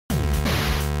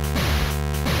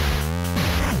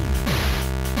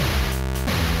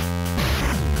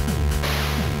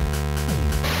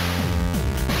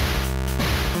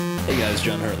Guys,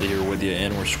 John Hartley here with you,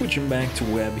 and we're switching back to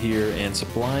web here and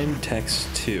Sublime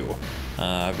Text 2.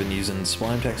 I've been using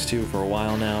Sublime Text 2 for a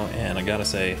while now, and I gotta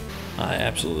say, I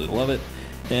absolutely love it.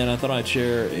 And I thought I'd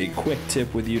share a quick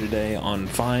tip with you today on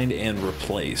find and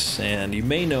replace. And you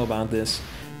may know about this.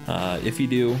 If you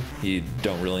do, you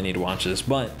don't really need to watch this,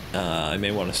 but I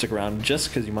may want to stick around just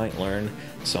because you might learn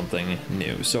something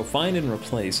new. So find and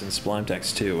replace in Sublime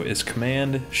Text 2 is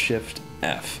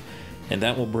command+shift+F, and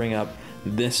that will bring up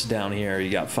this down here.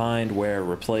 You got find, where,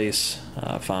 replace,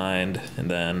 find, and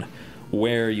then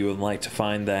where you would like to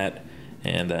find that,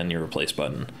 and then your replace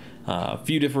button. A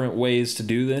few different ways to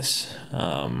do this.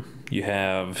 You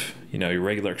have, your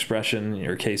regular expression,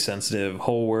 your case sensitive,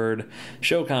 whole word,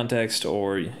 show context,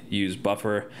 or use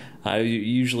buffer. I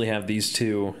usually have these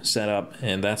two set up,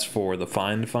 and that's for the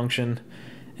find function.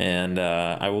 And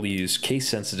I will use case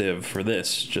sensitive for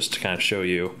this just to kind of show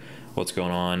you what's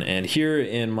going on. And here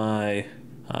in my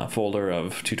folder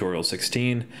of tutorial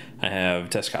 16, I have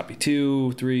test copy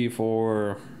 2, 3,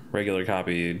 4, regular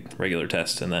copy, regular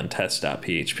test, and then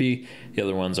test.php. The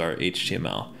other ones are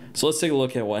HTML. So let's take a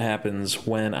look at what happens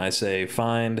when I say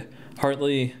find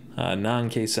Hartley,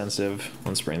 non-case sensitive.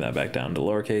 Let's bring that back down to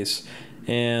lowercase,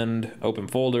 and open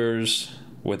folders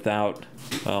without,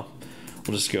 well,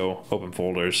 we'll just go open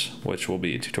folders, which will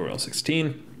be tutorial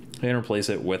 16, and replace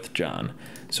it with John.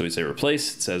 So we say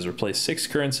replace, it says replace 6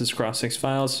 occurrences across 6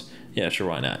 files. Yeah, sure,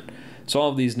 why not? So all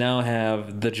of these now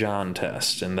have the John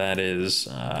test, and that is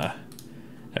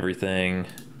everything.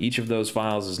 Each of those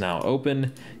files is now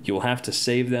open. You will have to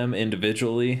save them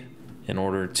individually in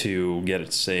order to get it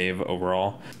to save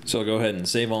overall. So I'll go ahead and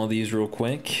save all of these real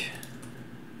quick.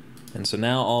 And so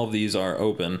now all of these are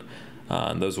open.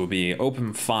 Those will be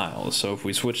open files. So if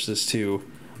we switch this to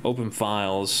open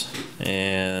files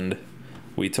and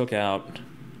we took out,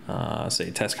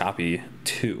 say, test copy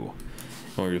 2,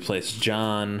 and we replace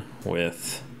John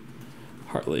with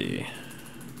Hartley,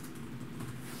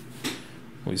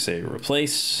 we say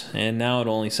replace, and now it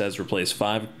only says replace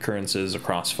 5 occurrences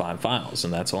across 5 files,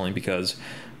 and that's only because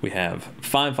we have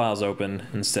 5 files open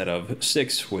instead of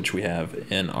 6, which we have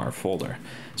in our folder.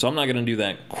 So I'm not going to do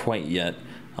that quite yet.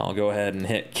 I'll go ahead and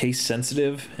hit case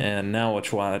sensitive, and now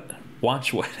watch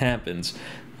what happens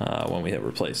when we hit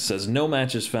replace. It says no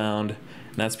matches found,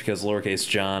 and that's because lowercase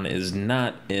John is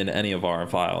not in any of our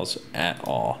files at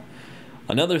all.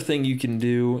 Another thing you can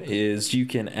do is you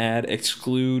can add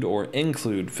exclude or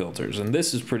include filters, and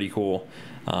this is pretty cool,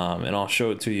 and I'll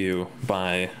show it to you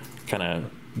by kind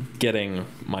of getting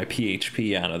my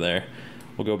PHP out of there.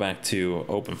 We'll go back to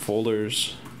open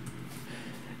folders,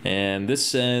 and this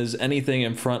says anything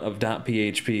in front of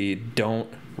 .php, don't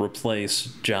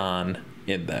replace John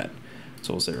in that.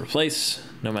 So we'll say replace,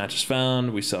 no matches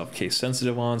found. We still have case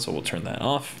sensitive on, so we'll turn that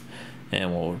off.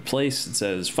 And we'll replace, it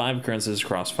says 5 occurrences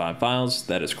across 5 files.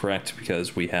 That is correct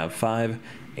because we have 5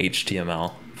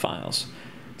 HTML files.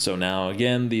 So now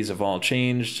again, these have all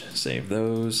changed. Save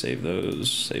those, save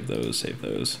those, save those, save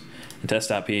those. And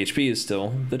test.php is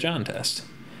still the John test.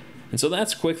 And so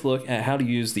that's a quick look at how to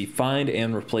use the find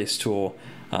and replace tool.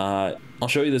 I'll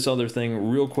show you this other thing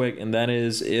real quick, and that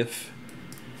is if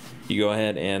you go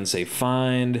ahead and say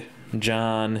find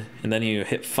John, and then you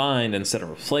hit find instead of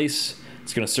replace,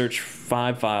 it's going to search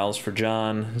 5 files for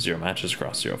John, 0 matches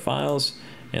across 0 files,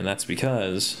 and that's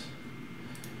because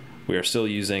we are still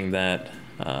using that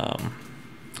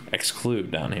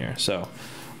exclude down here. So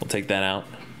we'll take that out,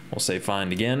 we'll say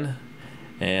find again,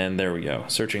 and there we go.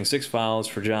 Searching 6 files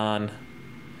for John,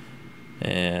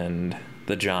 and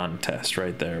the John test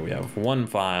right there. We have 1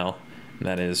 file, and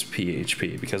that is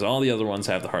PHP, because all the other ones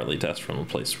have the Hartley test from the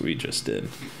place we just did.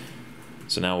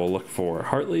 So now we'll look for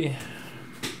Hartley,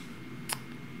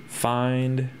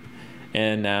 find,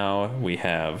 and now we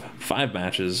have 5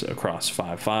 matches across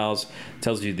 5 files. It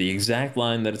tells you the exact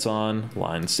line that it's on,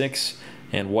 line 6,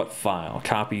 and what file.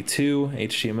 Copy 2,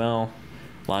 HTML,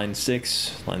 line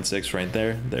 6 right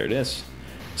there. There it is.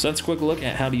 So that's a quick look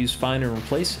at how to use find and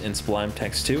replace in Sublime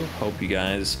Text 2. Hope you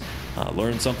guys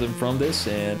learned something from this,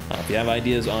 and if you have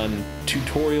ideas on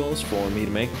tutorials for me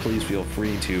to make, please feel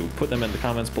free to put them in the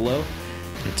comments below.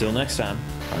 Until next time,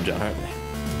 I'm John Hartley.